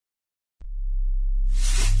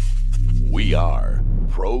We are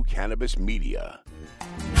Pro Cannabis Media.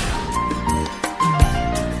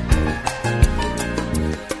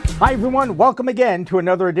 Hi, everyone. Welcome again to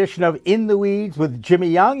another edition of In the Weeds with Jimmy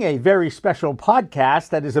Young, a very special podcast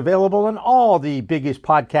that is available on all the biggest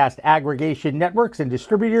podcast aggregation networks and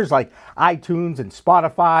distributors like iTunes and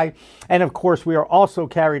Spotify. And of course, we are also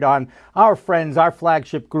carried on our friends, our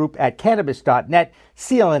flagship group at cannabis.net,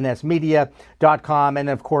 clnsmedia.com, and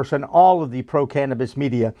of course on all of the Pro Cannabis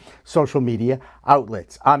Media social media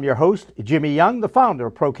outlets. I'm your host, Jimmy Young, the founder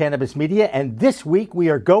of Pro Cannabis Media, and this week we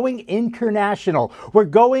are going international. We're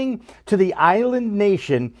going to the island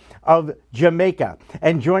nation of Jamaica,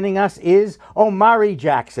 and joining us is Omari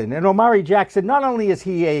Jackson. And Omari Jackson, not only is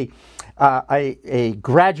he a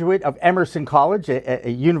graduate of Emerson College, a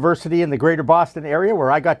university in the greater Boston area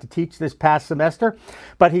where I got to teach this past semester,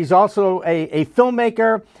 but he's also a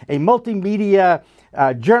filmmaker, a multimedia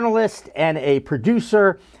journalist, and a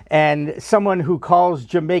producer, and someone who calls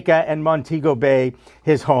Jamaica and Montego Bay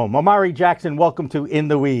his home. Omari Jackson, welcome to In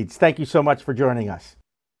the Weeds. Thank you so much for joining us.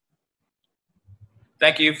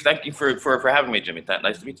 Thank you for having me, Jimmy.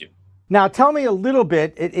 Nice to meet you. Now, tell me a little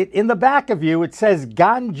bit. In the back of you, it says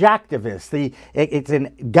Ganjactivist. It's an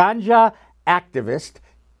ganja activist,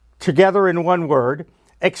 together in one word.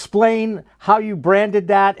 Explain how you branded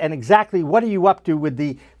that and exactly what are you up to with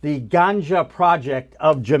the Ganja Project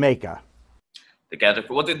of Jamaica. The Ganja,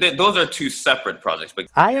 well, those are two separate projects. But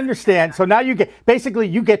I understand. So now you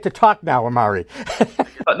get to talk now, Omari.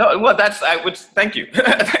 No, well, thank you.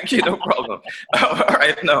 Thank you, no problem. All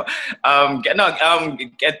right,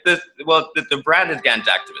 get this. Well, the brand is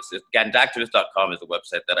Ganjactivist. Ganjactivist.com is the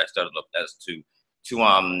website that I started up as to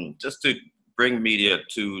bring media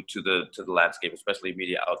to the landscape, especially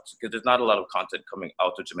media out, because there's not a lot of content coming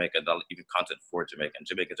out of Jamaica, not even content for Jamaica, and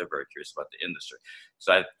Jamaicans are very curious about the industry.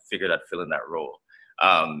 So I figured I'd fill in that role.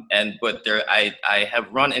 I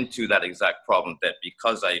have run into that exact problem that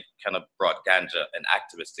because I kind of brought ganja and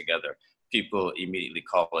activists together, people immediately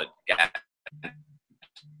call it ganja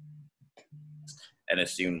and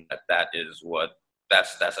assume that is what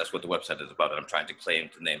that's what the website is about. And I'm trying to claim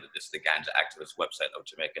to name that this is the Ganja Activist website of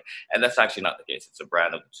Jamaica, and that's actually not the case. It's a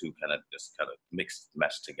brand of the two kind of mixed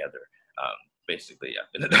mesh together. Basically, yeah.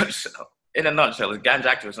 In a nutshell, it's Ganja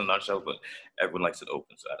Activist in a nutshell, but everyone likes it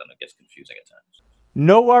open, so I don't know, it gets confusing at times.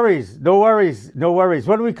 No worries.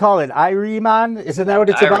 What do we call it? Irie, man? Isn't that what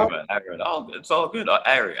it's about? Irie, all good. It's all good.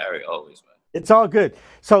 Irie, always, man. It's all good.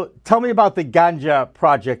 So tell me about the Ganja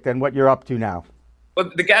Project and what you're up to now. Well,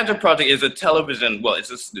 the Ganja Project is a television,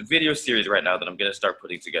 it's a video series right now that I'm going to start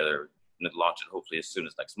putting together and launch it hopefully as soon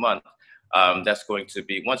as next month. That's going to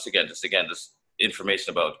be, once again, this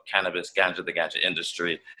information about cannabis, ganja, the ganja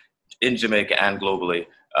industry in Jamaica and globally,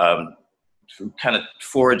 kind of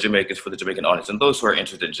for Jamaicans, for the Jamaican audience, and those who are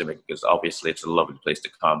interested in Jamaica, because obviously it's a lovely place to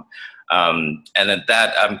come. And then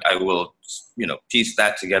I will, piece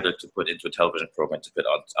that together to put into a television program to put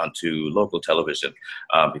onto local television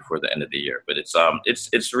before the end of the year. But it's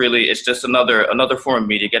really just another form of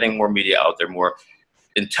media, getting more media out there, more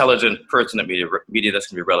intelligent, pertinent media that's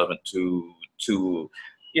going to be relevant to the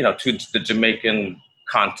Jamaican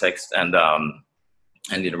context and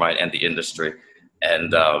the industry.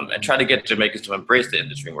 And try to get Jamaicans to embrace the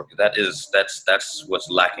industry more, because that's what's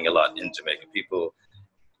lacking a lot in Jamaica. People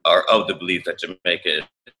are of the belief that Jamaica,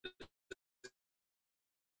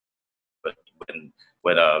 but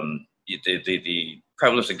when the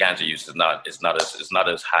prevalence of ganja use is not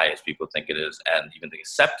as high as people think it is, and even the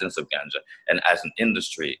acceptance of ganja and as an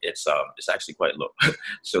industry, it's actually quite low.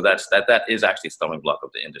 So that is actually a stumbling block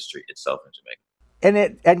of the industry itself in Jamaica.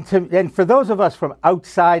 And for those of us from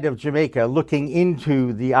outside of Jamaica looking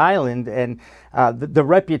into the island and the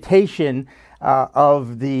reputation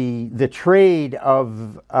of the trade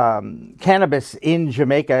of cannabis in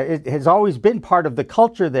Jamaica, it has always been part of the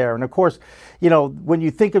culture there. And of course, when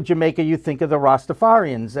you think of Jamaica, you think of the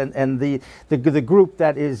Rastafarians and the group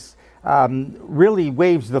that is really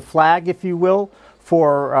waves the flag, if you will,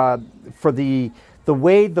 for the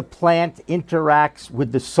way the plant interacts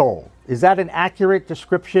with the soul. Is that an accurate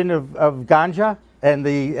description of ganja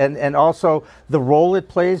and also the role it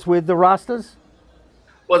plays with the Rastas?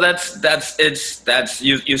 Well, that's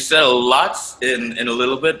you said a lot in a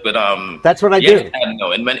little bit, but that's what I do. And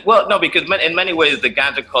no, because in many ways the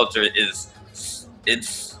ganja culture there's a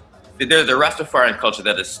Rastafarian culture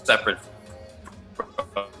that is separate from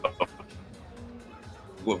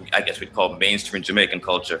what I guess we'd call mainstream Jamaican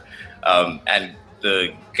culture, and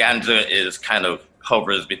the ganja is kind of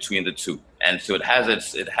hovers between the two, and so it has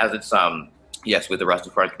its yes, with the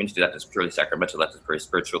Rastafarian community, that is purely sacramental, that is very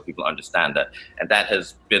spiritual. People understand that. And that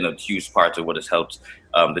has been a huge part of what has helped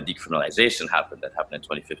the decriminalization happen, that happened in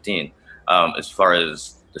 2015. As far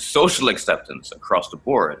as the social acceptance across the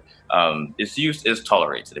board, its use is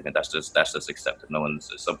tolerated. I mean, that's just accepted.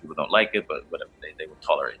 Some people don't like it, but whatever, they will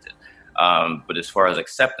tolerate it. But as far as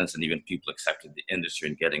acceptance, and even people accepting the industry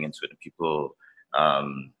and getting into it, and people,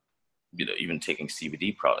 even taking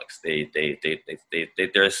CBD products,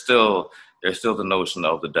 there's still the notion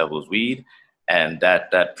of the devil's weed, and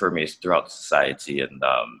that permeates throughout society. And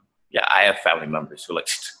I have family members who are like,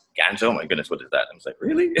 ganja, oh my goodness, what is that? I was like,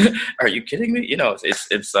 really? Are you kidding me?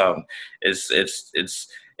 It's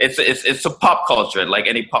a pop culture. Like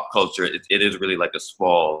any pop culture, it is really like a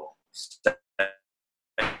small step.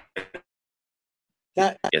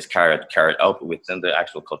 That It's carried out, but within the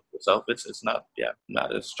actual culture itself, it's not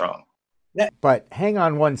as strong. But hang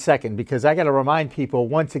on one second, because I got to remind people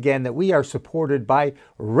once again that we are supported by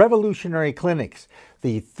Revolutionary Clinics,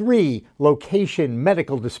 the 3-location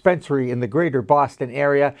medical dispensary in the greater Boston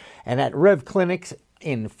area, and at Rev Clinics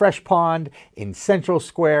in Fresh Pond, in Central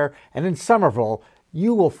Square, and in Somerville.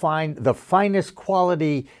 You will find the finest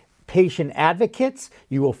quality patient advocates.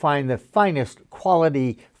 You will find the finest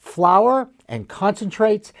quality flower and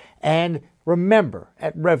concentrates. And remember,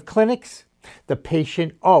 at Rev Clinics, the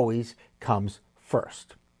patient always comes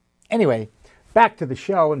first. Anyway, back to the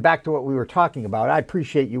show and back to what we were talking about. I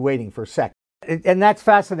appreciate you waiting for a sec. And that's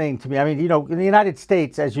fascinating to me. I mean, in the United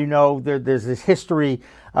States, as you know, there's this history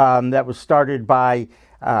that was started by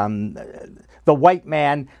the white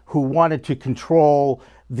man who wanted to control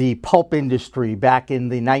the pulp industry back in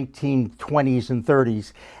the 1920s and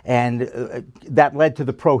 30s, and that led to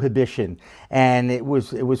the Prohibition. And it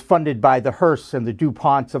was funded by the Hearsts and the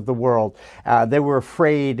DuPonts of the world. They were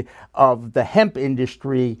afraid of the hemp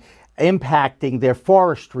industry impacting their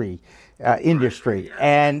forestry industry,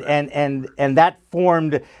 and that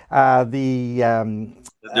formed the.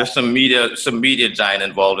 There's some media giant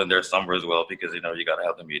involved in there somewhere as well, because you got to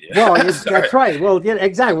have the media. Well, that's right. Well, yeah,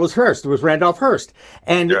 exactly. It was Hearst. It was Randolph Hearst.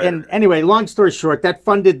 And anyway, long story short, that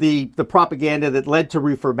funded the propaganda that led to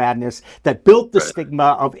Reefer Madness, that built the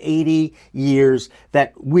stigma of 80 years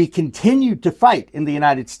that we continued to fight in the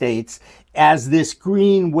United States as this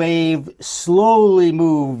green wave slowly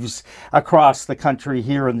moves across the country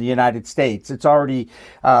here in the United States. It's already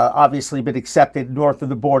obviously been accepted north of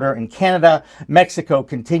the border in Canada. Mexico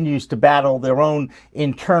continues to battle their own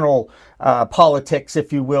internal politics,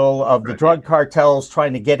 if you will, of the drug cartels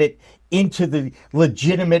trying to get it into the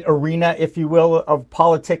legitimate arena, if you will, of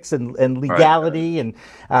politics and legality. Right.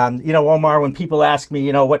 And, Omar, when people ask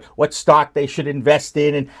me, what stock they should invest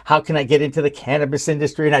in and how can I get into the cannabis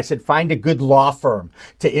industry? And I said, find a good law firm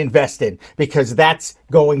to invest in, because that's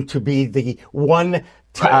going to be the one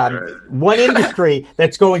industry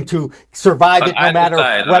that's going to survive it, no matter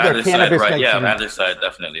whether cannabis makes on either side,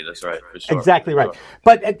 definitely. That's right, for sure. Exactly right.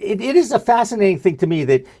 But it is a fascinating thing to me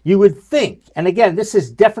that you would think, and again, this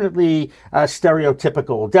is definitely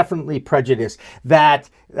stereotypical, definitely prejudice, that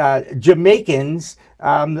Jamaicans,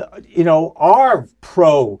 are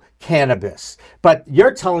pro-cannabis. But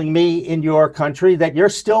you're telling me in your country that you're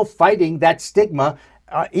still fighting that stigma,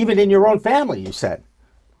 even in your own family, you said.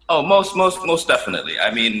 Oh, most definitely.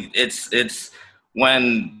 I mean, put it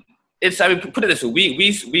this way,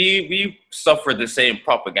 we suffered the same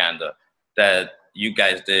propaganda that you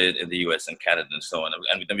guys did in the U.S. and Canada and so on,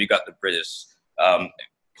 and then we got the British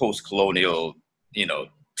post-colonial,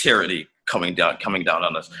 tyranny coming down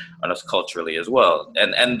on us culturally as well,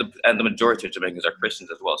 and the majority of Jamaicans are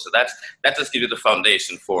Christians as well. So that just gives you the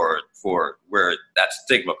foundation for where that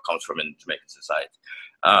stigma comes from in Jamaican society.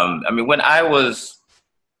 I mean, when I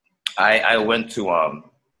went to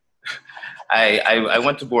I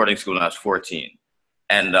went to boarding school when I was 14,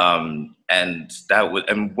 and one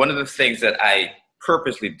of the things that I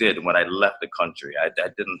purposely did when I left the country, I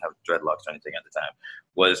didn't have dreadlocks or anything at the time,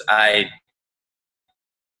 was I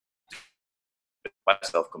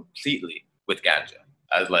myself completely with ganja.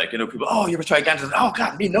 I was like, people, oh, you ever tried ganja? Oh,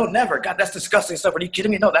 God, me, no, never. God, that's disgusting stuff. Are you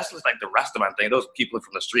kidding me? No, that's just like the Rastaman thing. Those people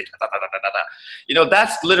from the street.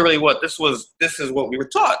 That's literally what this is what we were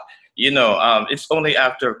taught. It's only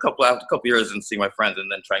after a couple years and seeing my friends and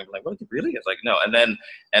then trying to be like, what, really? It's like, no. And then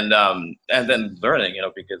learning,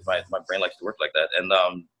 because my brain likes to work like that.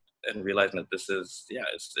 And realizing that this is,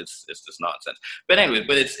 it's just nonsense. But anyway,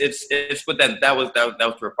 but then that was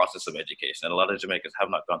through a process of education. And a lot of Jamaicans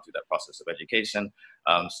have not gone through that process of education.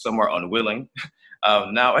 Some are unwilling.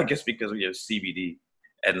 Now, I guess because we have CBD,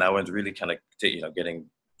 and now it's really kind of, getting,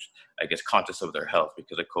 I guess, conscious of their health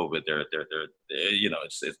because of COVID. They're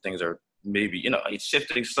things are maybe, it's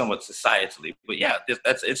shifting somewhat societally. But yeah,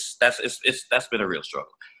 that's been a real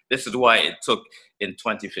struggle. This is why it took, in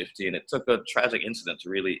 2015, it took a tragic incident to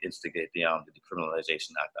really instigate the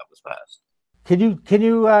Decriminalization Act that was passed. Can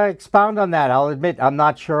you expound on that? I'll admit I'm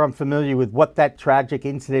not sure I'm familiar with what that tragic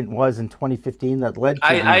incident was in 2015 that led to.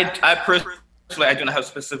 I personally, I do not have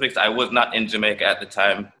specifics. I was not in Jamaica at the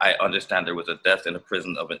time. I understand there was a death in a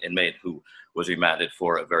prison of an inmate who was remanded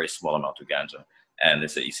for a very small amount of ganja. And they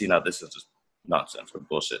said, you see, now this is just nonsense or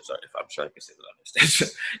bullshit. Sorry if I'm sure I can say that on this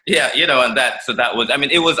stage. Yeah, and that was,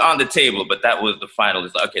 it was on the table, but that was the final.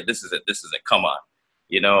 It's like, okay, this is it. Come on.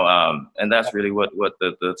 And that's really what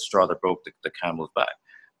the straw that broke the camel's back.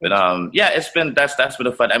 But that's been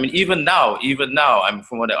a fun. Even now,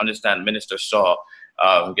 from what I understand, Minister Shaw,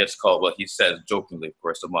 who gets called, well, he says jokingly, of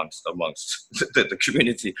course, amongst the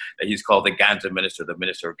community, that he's called the Ganja Minister, the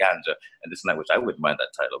Minister of Ganja, and this night, which I wouldn't mind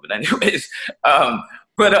that title, but anyways,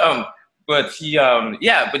 but he,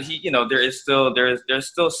 there's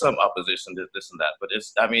still some opposition to this and that, but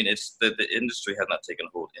it's the industry has not taken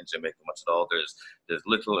hold in Jamaica much at all. There's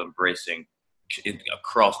little embracing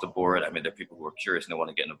across the board. There are people who are curious and they want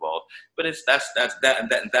to get involved, but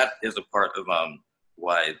that is a part of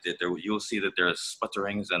why you'll see that there are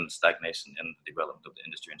sputterings and stagnation in the development of the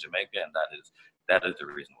industry in Jamaica, and that is the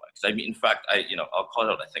reason why. Because in fact, I'll call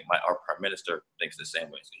it out. I think our Prime Minister thinks the same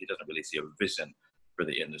way. So he doesn't really see a vision for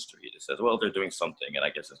the industry. He just says, well, they're doing something, and I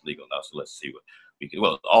guess it's legal now, so let's see what we can.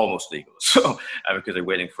 Well, almost legal. So because they're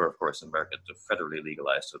waiting for, of course, America to federally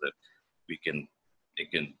legalize so that it can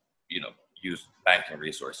use banking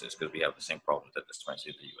resources, because we have the same problems that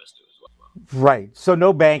essentially the U.S. do as well. Right. So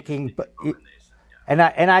no banking, but. And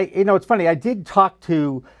I, it's funny. I did talk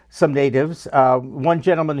to some natives. One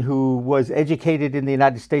gentleman who was educated in the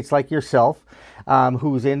United States, like yourself,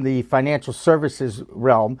 who's in the financial services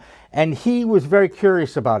realm, and he was very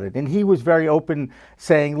curious about it. And he was very open,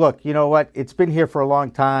 saying, "Look, you know what? It's been here for a long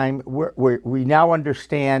time. We now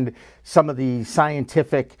understand some of the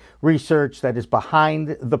scientific research that is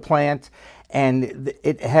behind the plant, and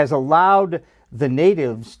it has allowed the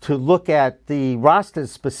natives to look at the Rastas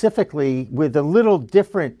specifically with a little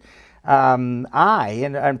different eye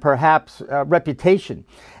and perhaps reputation.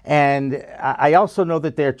 And I also know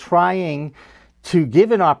that they're trying to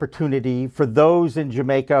give an opportunity for those in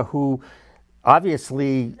Jamaica who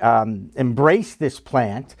obviously embrace this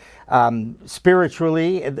plant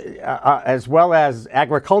spiritually as well as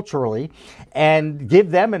agriculturally, and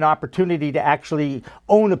give them an opportunity to actually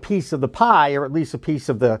own a piece of the pie, or at least a piece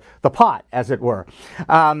of the pot, as it were.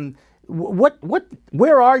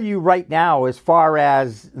 Where are you right now as far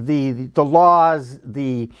as the laws,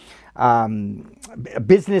 the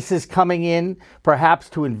businesses coming in, perhaps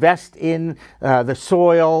to invest in the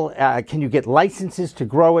soil? Can you get licenses to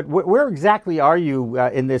grow it? Where exactly are you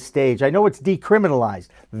in this stage? I know it's decriminalized.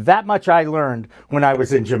 That much I learned when I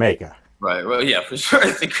was in Jamaica. Right. Well, yeah, for sure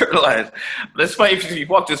it's decriminalized. But it's funny, if you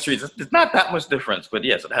walk the streets, there's not that much difference. But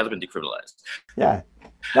yes, it has been decriminalized. Yeah.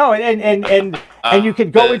 No, and you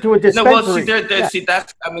can go into a dispensary. No, well, see,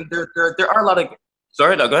 there are a lot of.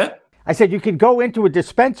 Sorry, no, go ahead. I said you can go into a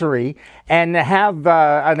dispensary and have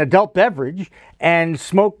an adult beverage and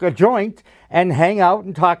smoke a joint and hang out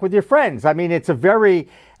and talk with your friends. It's a very,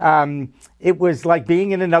 it was like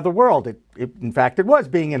being in another world. In fact, it was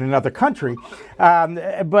being in another country.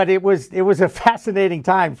 But it was a fascinating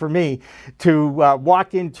time for me to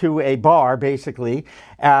walk into a bar, basically.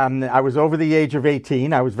 I was over the age of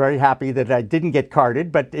 18. I was very happy that I didn't get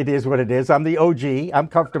carded, but it is what it is. I'm the OG. I'm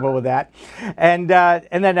comfortable with that. And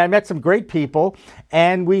then I met some great people,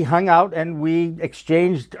 and we hung out and we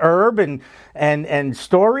exchanged herb and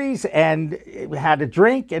stories, and had a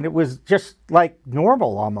drink, and it was just like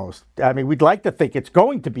normal almost. We'd like to think it's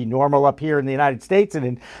going to be normal up here in the United States and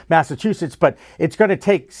in Massachusetts, but it's going to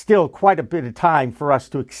take still quite a bit of time for us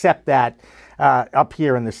to accept that up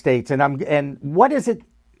here in the States. And what is it?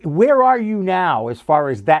 Where are you now as far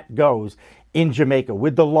as that goes in Jamaica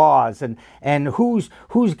with the laws, and who's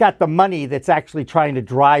got the money that's actually trying to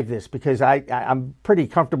drive this? Because I'm pretty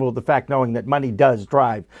comfortable with the fact knowing that money does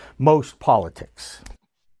drive most politics.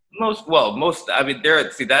 That's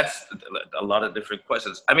a lot of different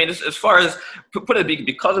questions. As far as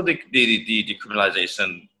because of the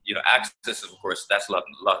decriminalization, access, of course, that's a lot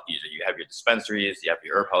easier. You have your dispensaries, you have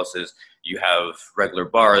your herb houses, you have regular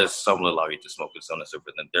bars. Some will allow you to smoke and so on and so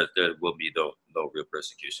forth. And there will be no real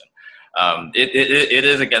persecution. It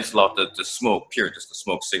is against the law to smoke, just to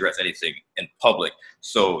smoke cigarettes, anything in public.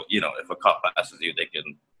 So if a cop passes you, they can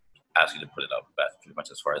ask you to put it up. That's pretty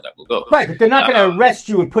much as far as that will go. Right, but they're not going to arrest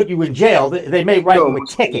you and put you in jail. They may write you a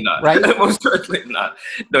ticket, right? Most certainly not.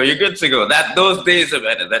 No, you're good to go. Those days have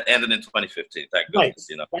ended. That ended in 2015. Thank goodness.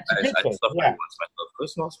 Right. I stuff like once myself.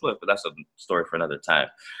 It's no split, but that's a story for another time.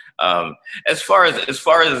 As far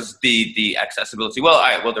as the accessibility, well,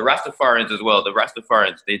 the Rastafarians as well. The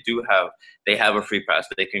Rastafarians, they have a free pass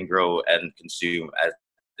that they can grow and consume as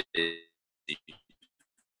they,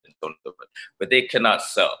 but they cannot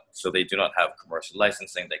sell. So they do not have commercial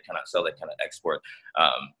licensing. They cannot sell. They cannot export,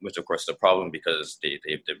 which of course is a problem because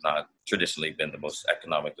they've not traditionally been the most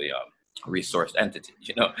economically resourced entity,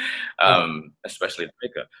 especially in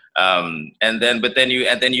Jamaica. And then you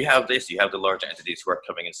have this. You have the larger entities who are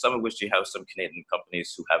coming in. Some of which you have some Canadian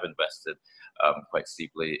companies who have invested quite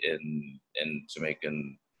steeply in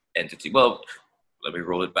Jamaican entity. Well, let me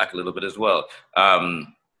roll it back a little bit as well.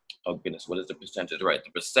 Oh goodness, what is the percentage? Right,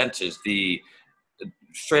 the percentage,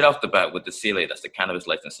 straight off the bat with the CLA, that's the Cannabis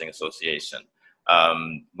Licensing Association,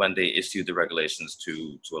 when they issued the regulations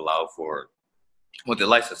to allow for the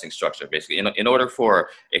licensing structure, basically, in order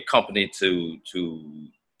for a company to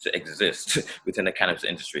exist within the cannabis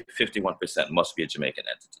industry, 51% must be a Jamaican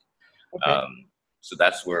entity. Okay. So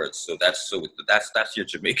that's your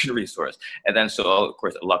Jamaican resource, and then of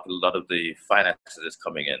course a lot of the finances is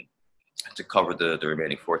coming in to cover the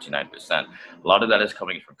remaining 49%. A lot of that is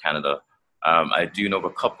coming from Canada. I do know of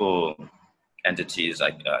a couple entities,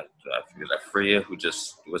 like Freya, who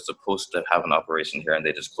just was supposed to have an operation here, and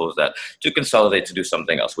they just closed that to consolidate to do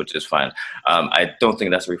something else, which is fine. I don't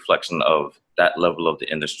think that's a reflection of that level of the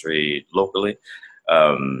industry locally.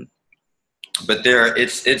 But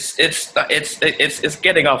it's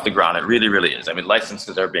getting off the ground. It really, really is. I mean,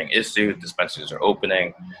 licenses are being issued, dispensaries are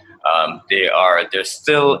opening. They're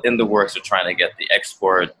still in the works of trying to get the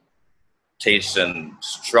exportation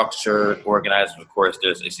structure organized. Of course,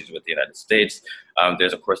 there's issues with the United States.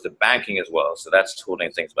 There's of course the banking as well. So that's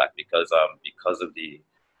holding things back because of the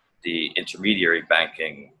intermediary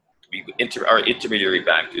banking. Our intermediary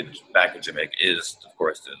bank in Jamaica is of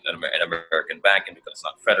course an American bank, and because it's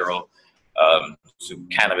not federal. So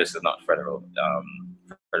cannabis is not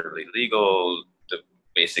federally legal.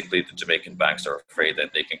 Basically, the Jamaican banks are afraid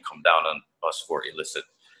that they can come down on us for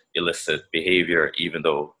illicit behavior, even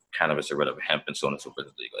though cannabis or whatever, hemp and so on and so forth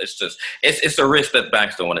is legal. It's a risk that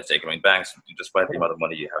banks don't want to take. I mean, banks, despite the amount of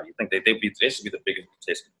money you have, you think they should be the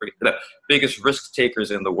biggest risk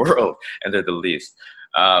takers in the world, and they're the least.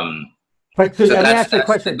 But so let me ask you a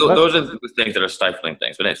question. Those are the things that are stifling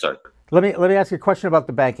things. But sorry. Let me ask you a question about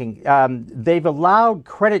the banking. They've allowed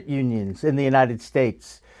credit unions in the United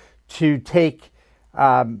States to take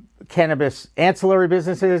cannabis ancillary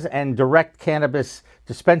businesses and direct cannabis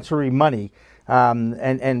dispensary money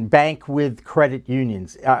and bank with credit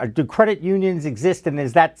unions. Do credit unions exist, and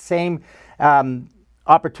is that same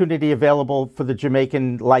opportunity available for the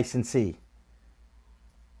Jamaican licensee?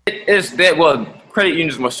 It is that, well, credit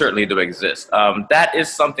unions most certainly do exist. That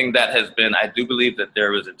is something that has been, I do believe that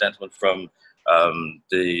there was a gentleman from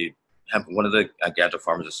one of the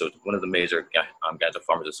one of the major ganja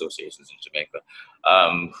farmers associations in Jamaica,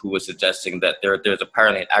 who was suggesting that there's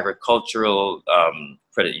apparently an agricultural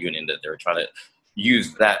credit union that they're trying to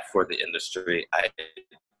use that for the industry.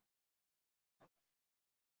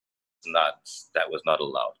 That was not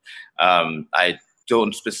allowed. I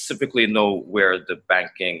don't specifically know where the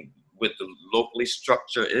banking with the locally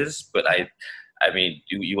structure is, but I mean,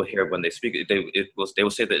 you will hear when they speak, they will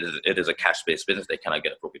say that it is a cash-based business. They cannot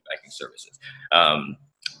get appropriate banking services.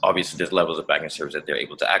 Obviously, there's levels of banking service that they're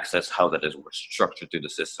able to access. How that is structured through the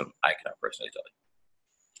system, I cannot personally tell you.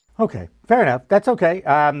 Okay, fair enough. That's okay.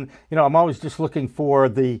 I'm always just looking for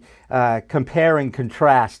the compare and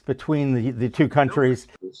contrast between the two countries,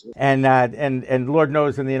 and Lord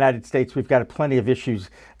knows in the United States we've got plenty of issues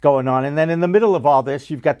going on. And then in the middle of all this,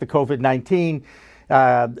 you've got the COVID-19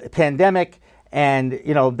 pandemic, and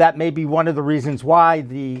that may be one of the reasons why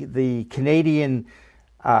the Canadian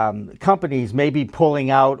companies may be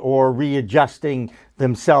pulling out or readjusting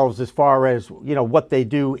themselves as far as what they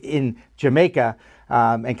do in Jamaica.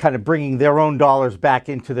 And kind of bringing their own dollars back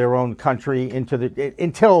into their own country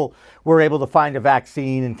until we're able to find a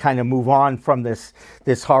vaccine and kind of move on from this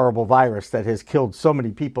horrible virus that has killed so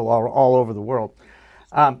many people all over the world.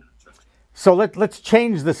 So let's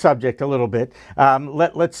change the subject a little bit.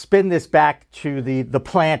 Let's spin this back to the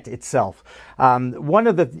plant itself. One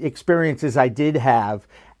of the experiences I did have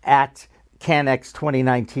at CanX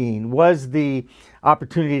 2019 was the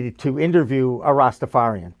opportunity to interview a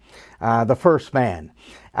Rastafarian, the first man.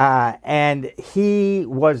 And it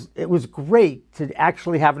was great to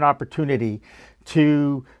actually have an opportunity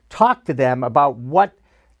to talk to them about what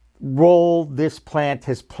role this plant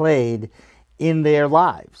has played in their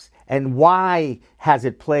lives, and why has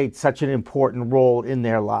it played such an important role in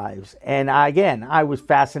their lives. And I was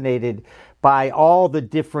fascinated by all the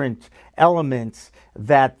different elements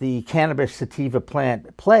that the cannabis sativa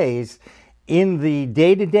plant plays in the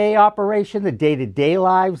day-to-day operation, the day-to-day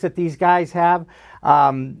lives that these guys have.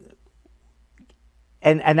 And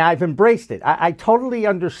I've embraced it. I totally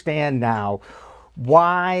understand now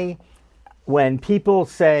why, when people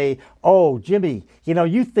say, "Oh, Jimmy,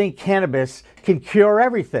 you think cannabis can cure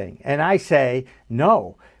everything." And I say,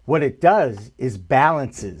 no, what it does is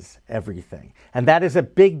balances everything. And that is a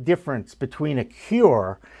big difference between a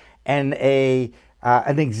cure and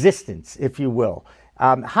an existence, if you will.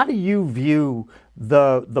 How do you view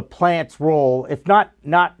the plant's role, if not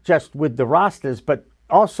just with the Rastas, but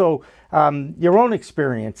also your own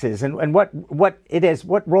experiences, and what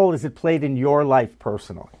role has it played in your life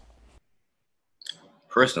personally?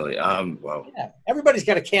 Personally, well, yeah, everybody's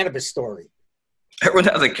got a cannabis story. Everyone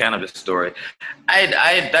has a cannabis story. I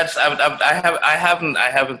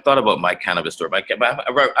haven't thought about my cannabis story.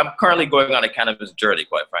 I'm currently going on a cannabis journey,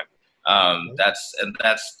 quite frankly. That's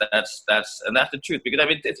the truth. Because I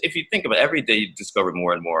mean, if you think about it, every day you discover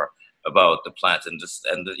more and more about the plant and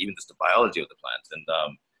even just the biology of the plant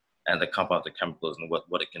and the compounds, the chemicals, and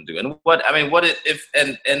what it can do. And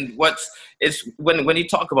when you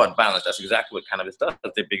talk about balance, that's exactly what cannabis does.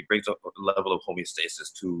 It brings up a level of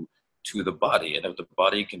homeostasis to the body, and if the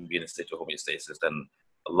body can be in a state of homeostasis, then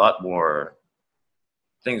a lot more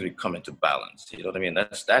things will come into balance. You know what I mean?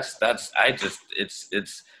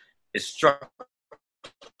 It's struck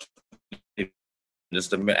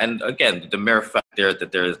and again, the mere fact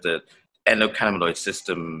that there is the endocannabinoid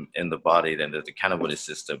system in the body, then there's the cannabinoid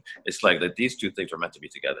system. It's like that these two things are meant to be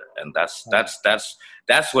together, and that's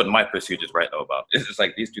what my pursuit is right now about. It's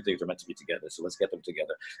like these two things are meant to be together, so let's get them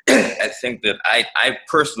together. I think that I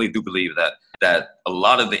personally do believe that a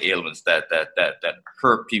lot of the ailments that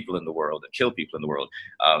hurt people in the world, that kill people in the world,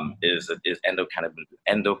 is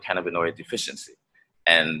endocannabinoid deficiency.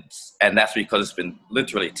 And that's because it's been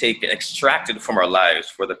literally extracted from our lives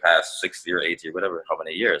for the past 60 or 80 or whatever, how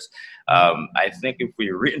many years. I think if we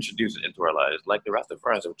reintroduce it into our lives, like the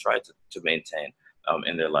Rastafarians have tried to maintain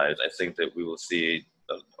in their lives, I think that we will see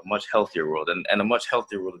a much healthier world. And a much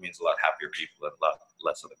healthier world means a lot happier people and a lot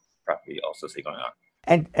less of the crap we also see going on.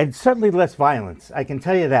 And certainly less violence, I can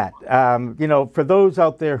tell you that. For those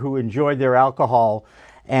out there who enjoy their alcohol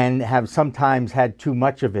and have sometimes had too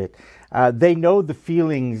much of it, they know the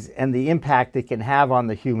feelings and the impact it can have on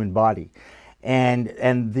the human body, and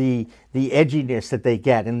the edginess that they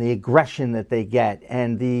get, and the aggression that they get,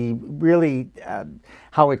 and the really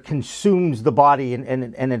how it consumes the body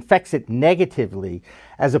and affects it negatively,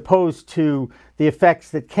 as opposed to the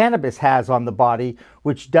effects that cannabis has on the body,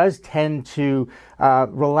 which does tend to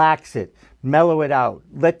relax it, mellow it out,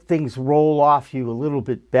 let things roll off you a little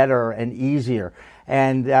bit better and easier.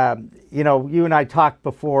 And, you and I talked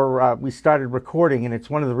before we started recording, and it's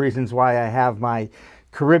one of the reasons why I have my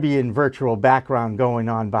Caribbean virtual background going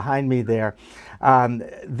on behind me there.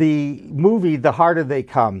 The movie, The Harder They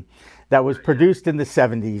Come, that was produced in the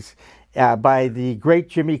 70s by the great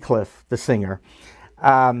Jimmy Cliff, the singer,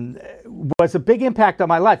 was a big impact on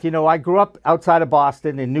my life. I grew up outside of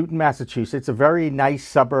Boston in Newton, Massachusetts, a very nice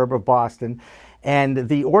suburb of Boston. And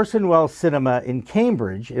the Orson Welles Cinema in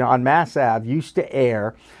Cambridge on Mass Ave used to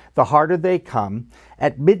air The Harder They Come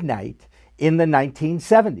at midnight in the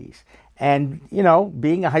 1970s. And,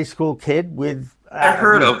 being a high school kid with... I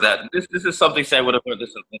heard of that. This is something I would have heard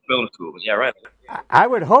this in film school. Yeah, right. I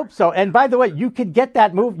would hope so. And by the way, you could get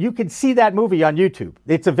that movie. You can see that movie on YouTube.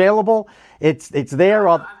 It's available. It's there.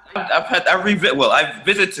 I've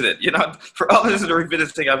visited it. For others that are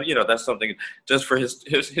revisiting, that's something just for his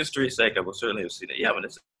history's sake. I will certainly have seen it. Yeah,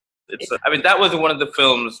 that was one of the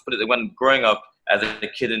films. But when growing up as a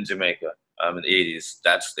kid in Jamaica in the 80s,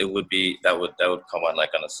 that would come on like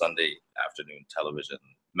on a Sunday afternoon television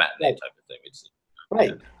matinee type of thing.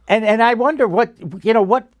 Right. And I wonder what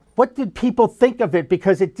did people think of it,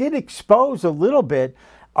 because it did expose a little bit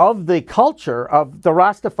of the culture of the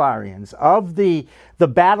Rastafarians, of the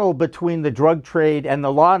battle between the drug trade and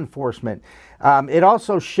the law enforcement. It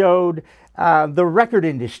also showed the record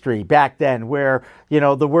industry back then, where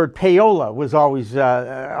the word payola was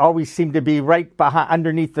always seemed to be right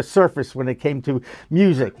underneath the surface when it came to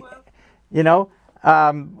music. What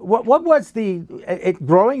was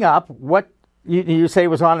growing up? What you say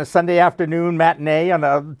was on a Sunday afternoon matinee on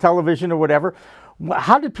a television or whatever?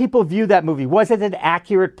 How did people view that movie? Was it an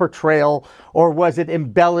accurate portrayal, or was it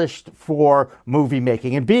embellished for movie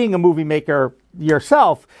making? And being a movie maker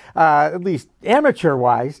yourself, at least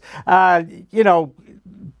amateur-wise,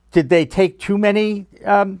 did they take too many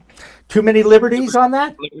liberties on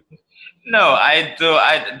that? No, I do.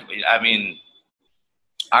 I mean,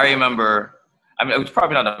 I remember. I mean, it was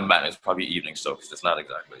probably not a matinee. It was probably evening show because it's not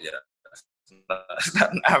exactly. Yeah. It's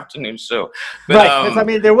not an afternoon show. But, right, because I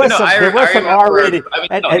mean, there was some R-rated. I mean,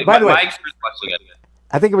 and by the way, Mike's watching it.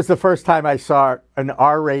 I think it was the first time I saw an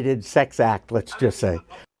R-rated sex act. Let's just say.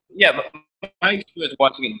 Yeah, but Mike was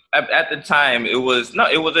watching it at the time. It was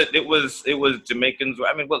Jamaicans.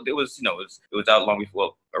 I mean, well, it was it was out long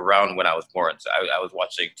before, around when I was born. So I was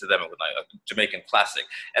watching. To them, it was like a Jamaican classic,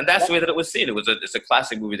 and that's the way that it was seen. It's a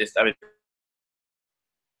classic movie.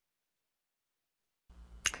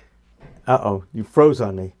 Uh-oh, you froze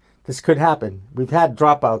on me. This could happen. We've had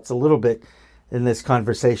dropouts a little bit in this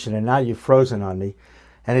conversation, and now you've frozen on me.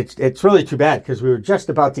 And it's really too bad, because we were just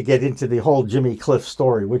about to get into the whole Jimmy Cliff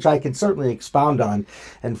story, which I can certainly expound on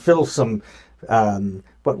and fill some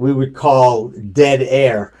what we would call dead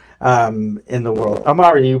air in the world.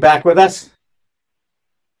 Amari, are you back with us?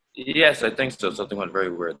 Yes, I think so. Something went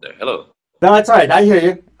very weird there. Hello. No, that's all right. I hear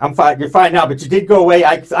you. I'm fine. You're fine now, but you did go away.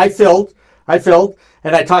 I filled,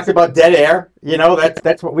 and I talked about dead air.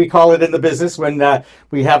 That's what we call it in the business when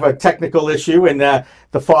we have a technical issue and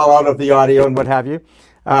the fallout of the audio and what have you.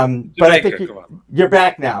 But I think you're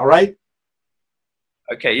back now, right?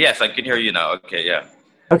 Okay, yes, I can hear you now. Okay, yeah.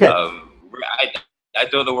 Okay. I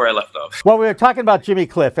don't know where I left off. Well, we were talking about Jimmy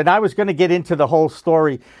Cliff, and I was going to get into the whole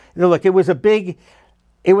story. Look, it was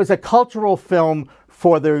a cultural film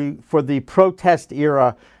for the protest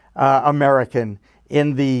era American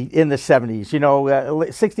in the 70s,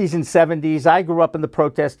 60s and 70s. I grew up in the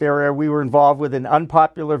protest era. We were involved with an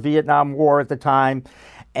unpopular Vietnam War at the time.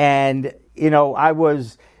 And, I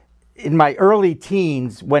was in my early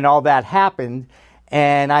teens when all that happened.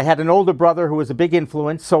 And I had an older brother who was a big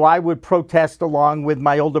influence. So I would protest along with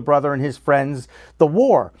my older brother and his friends the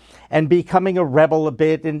war, and becoming a rebel a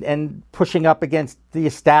bit and pushing up against the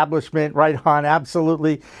establishment, right on,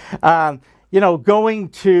 absolutely. Going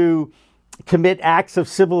to commit acts of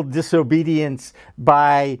civil disobedience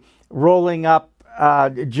by rolling up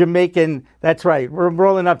Jamaican, that's right, we're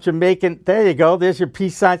rolling up Jamaican, there you go, there's your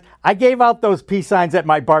peace signs. I gave out those peace signs at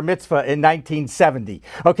my bar mitzvah in 1970,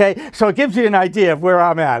 okay? So it gives you an idea of where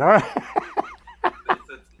I'm at, all right?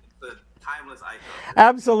 It's a timeless icon.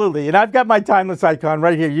 Absolutely, and I've got my timeless icon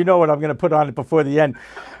right here. You know what I'm going to put on it before the end.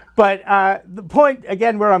 But the point,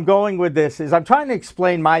 again, where I'm going with this is I'm trying to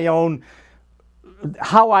explain my own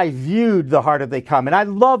how I viewed The Harder They Come. And I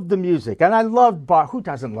loved the music. And I loved who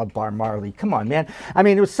doesn't love Bob Marley? Come on, man. I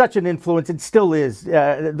mean, it was such an influence. It still is.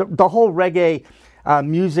 The whole reggae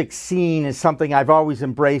music scene is something I've always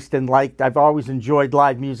embraced and liked. I've always enjoyed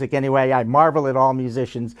live music anyway. I marvel at all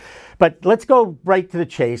musicians. But let's go right to the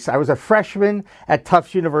chase. I was a freshman at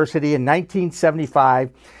Tufts University in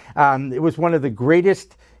 1975. It was one of the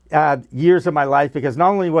greatest years of my life, because not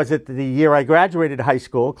only was it the year I graduated high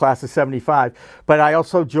school, class of 75, but I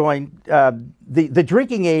also joined the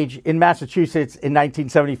drinking age in Massachusetts in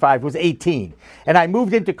 1975 was 18. And I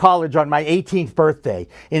moved into college on my 18th birthday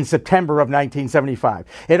in September of 1975.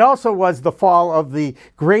 It also was the fall of the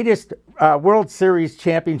greatest World Series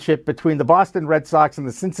championship between the Boston Red Sox and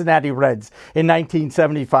the Cincinnati Reds in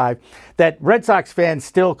 1975 that Red Sox fans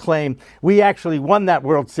still claim we actually won that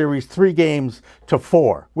World Series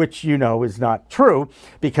 3-4, which is not true,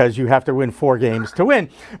 because you have to win 4 games to win.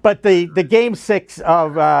 But the Game 6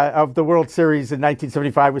 of the World Series in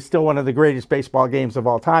 1975 was still one of the greatest baseball games of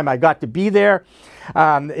all time. I got to be there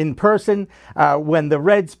in person when the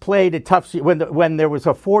Reds played at Tufts, when there was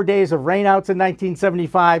 4 days of rainouts in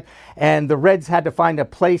 1975, and the Reds had to find a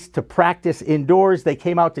place to practice indoors. They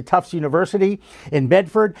came out to Tufts University in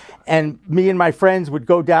Bedford, and me and my friends would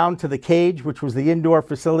go down to the Cage, which was the indoor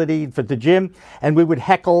facility for the gym, and we would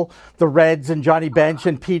heckle the Reds and Johnny Bench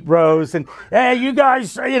and Pete Rose, and hey, you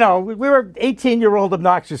guys, we were 18-year-old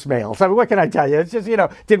obnoxious males. I mean, what can I tell you? It's just,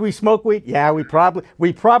 did we smoke weed? Yeah, we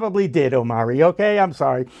probably did, Omari. Okay, I'm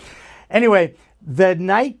sorry. Anyway, the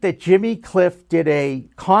night that Jimmy Cliff did a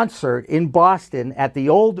concert in Boston at the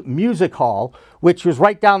old Music Hall, which was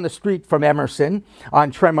right down the street from Emerson on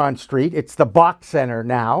Tremont Street. It's the Bach Center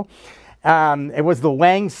now. It was the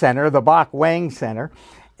Wang Center, the Bach Wang Center.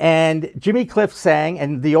 And Jimmy Cliff sang,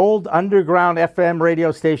 and the old underground FM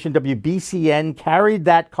radio station WBCN carried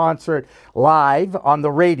that concert live on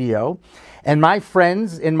the radio. And my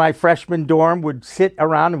friends in my freshman dorm would sit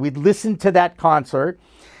around and we'd listen to that concert.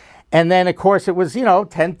 And then, of course, it was,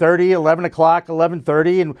 10:30, 11 o'clock,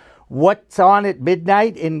 11:30. And what's on at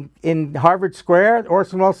midnight in Harvard Square,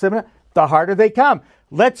 Orson Welles Cinema? The Harder They Come.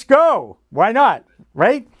 Let's go. Why not?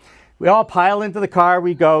 Right? We all pile into the car.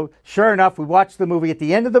 We go. Sure enough, we watch the movie. At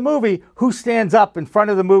the end of the movie, who stands up in front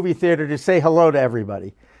of the movie theater to say hello to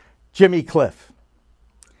everybody? Jimmy Cliff.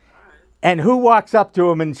 And who walks up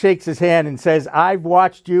to him and shakes his hand and says, I've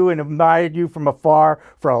watched you and admired you from afar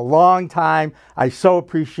for a long time. I so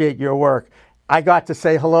appreciate your work. I got to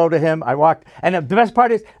say hello to him. I walked. And the best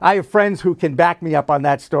part is I have friends who can back me up on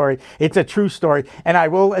that story. It's a true story. And I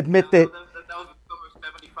will admit that.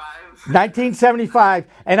 1975,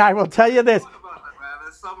 and I will tell you this.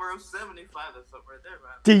 The summer of 75, that's up right there,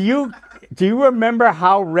 man. Do you remember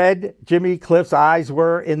how red Jimmy Cliff's eyes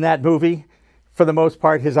were in that movie? For the most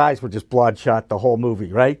part, his eyes were just bloodshot the whole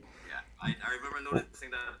movie, right? Yeah, I remember noticing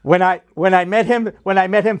that. When I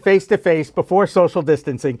met him face to face before social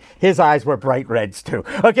distancing, his eyes were bright reds too.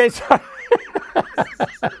 Okay, so I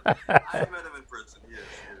met him in person.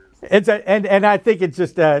 Yes. And I think it's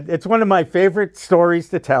just it's one of my favorite stories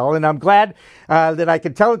to tell, and I'm glad that I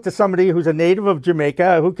can tell it to somebody who's a native of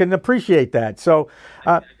Jamaica who can appreciate that. So.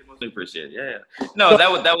 I can mostly appreciate it. Yeah. No, that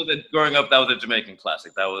was growing up. That was a Jamaican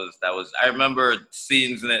classic. That was. I remember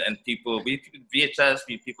scenes in it, and VHS.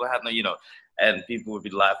 People had and people would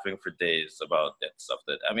be laughing for days about that stuff.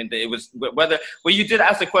 It was whether. Well, you did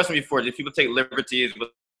ask the question before. Did people take liberties with?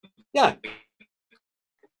 Yeah.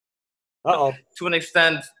 To an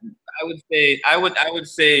extent, I would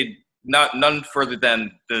say none further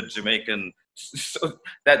than the Jamaican. So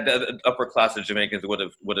that the upper class of Jamaicans would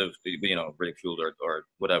have ridiculed or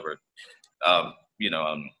whatever,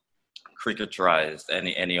 caricaturized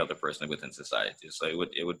any other person within society. So it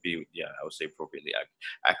would be I would say appropriately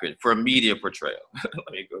accurate for a media portrayal.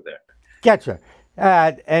 Let me go there. Getcha.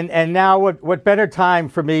 And now what better time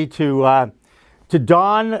for me to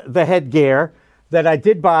don the headgear that I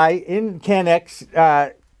did buy in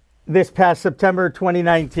CanX this past September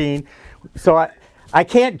 2019. So I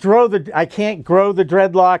can't grow the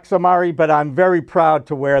dreadlocks, Amari, but I'm very proud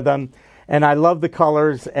to wear them, and I love the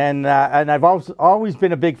colors. And I've always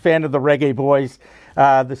been a big fan of the Reggae Boys,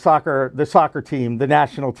 the soccer team, the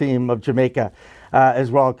national team of Jamaica,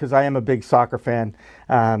 as well, because I am a big soccer fan,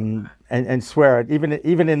 and swear it.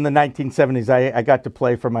 Even in the 1970s, I got to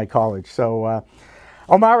play for my college. So.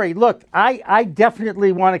 Omari, look, I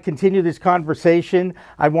definitely want to continue this conversation.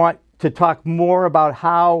 I want to talk more about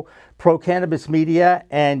how Pro Cannabis Media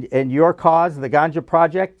and your cause, the Ganja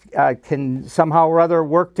Project, can somehow or other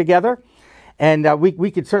work together. And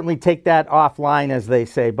we could certainly take that offline, as they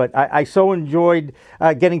say. But I so enjoyed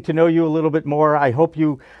getting to know you a little bit more. I hope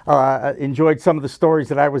you enjoyed some of the stories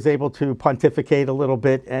that I was able to pontificate a little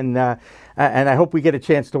bit. And I hope we get a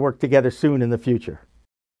chance to work together soon in the future.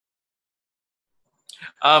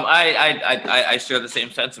 I share the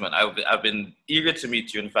same sentiment. I've been eager to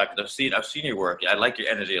meet you. In fact, I've seen your work. I like your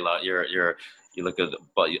energy a lot. You look a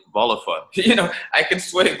ball of fun. I can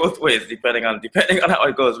sway both ways depending on how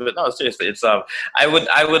it goes. But no, seriously, it's I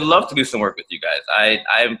would love to do some work with you guys.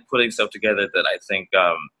 I'm putting stuff together that I think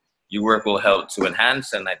your work will help to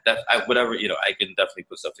enhance, and I can definitely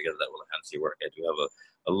put stuff together that will enhance your work. I do have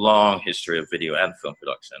a long history of video and film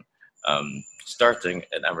production, starting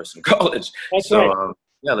at Emerson College. That's right.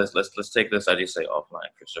 Let's take this, as you say,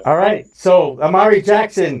 offline for sure. All right. So, Amari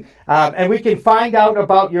Jackson, and we can find out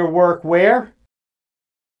about your work where?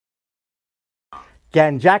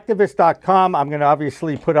 Ganjactivist.com. I'm going to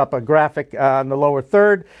obviously put up a graphic on the lower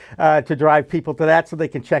third to drive people to that so they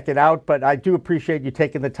can check it out. But I do appreciate you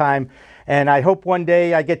taking the time. And I hope one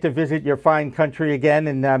day I get to visit your fine country again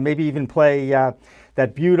and maybe even play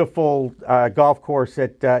that beautiful golf course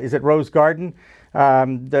at, is it Rose Garden?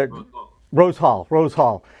 Rose Hall,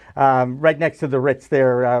 right next to the Ritz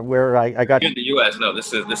there, where I got. In the U.S., no,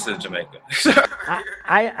 this is Jamaica.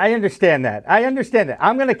 I understand that.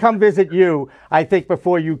 I'm going to come visit you, I think,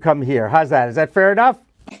 before you come here. How's that? Is that fair enough?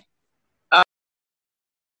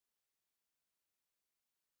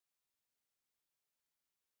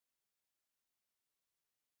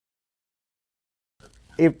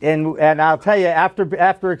 And I'll tell you,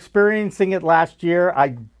 after experiencing it last year,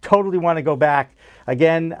 I totally want to go back.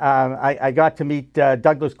 Again, I got to meet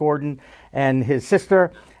Douglas Gordon and his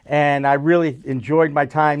sister, and I really enjoyed my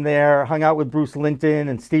time there. Hung out with Bruce Linton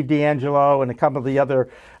and Steve D'Angelo and a couple of the other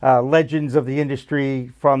legends of the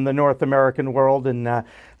industry from the North American world. And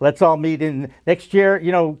let's all meet in next year.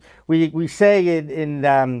 We say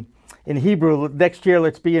in Hebrew, next year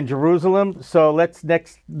let's be in Jerusalem. So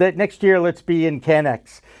next year let's be in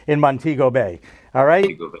CanX in Montego Bay. All right.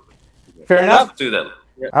 Montego Bay. Fair enough. Let's do that.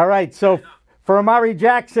 Yeah. All right. So For Amari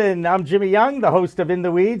Jackson, I'm Jimmy Young, the host of In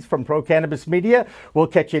the Weeds from Pro Cannabis Media. We'll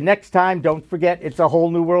catch you next time. Don't forget, it's a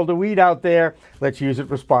whole new world of weed out there. Let's use it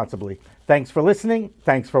responsibly. Thanks for listening.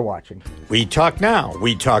 Thanks for watching. Weed Talk Now,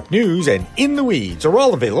 Weed Talk News, and In the Weeds are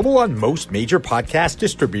all available on most major podcast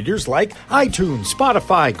distributors like iTunes,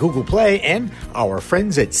 Spotify, Google Play, and our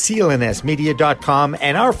friends at clnsmedia.com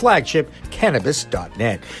and our flagship,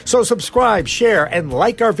 cannabis.net. So subscribe, share, and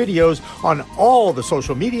like our videos on all the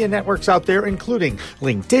social media networks out there, including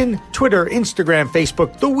LinkedIn, Twitter, Instagram,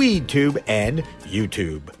 Facebook, the WeedTube, and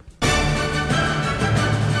YouTube.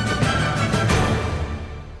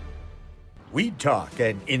 Weed Talk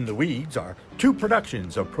and In the Weeds are two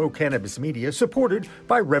productions of Pro Cannabis Media supported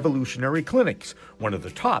by Revolutionary Clinics, one of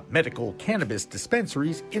the top medical cannabis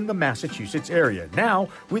dispensaries in the Massachusetts area, now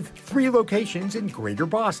with 3 locations in Greater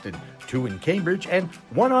Boston, 2 in Cambridge and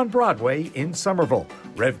 1 on Broadway in Somerville.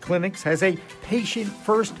 Rev Clinics has a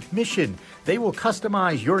patient-first mission. They will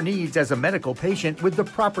customize your needs as a medical patient with the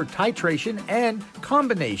proper titration and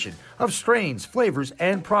combination of strains, flavors,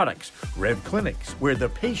 and products. Rev Clinics, where the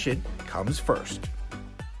patient comes first.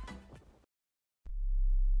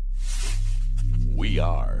 We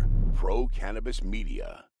are Pro Cannabis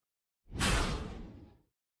Media.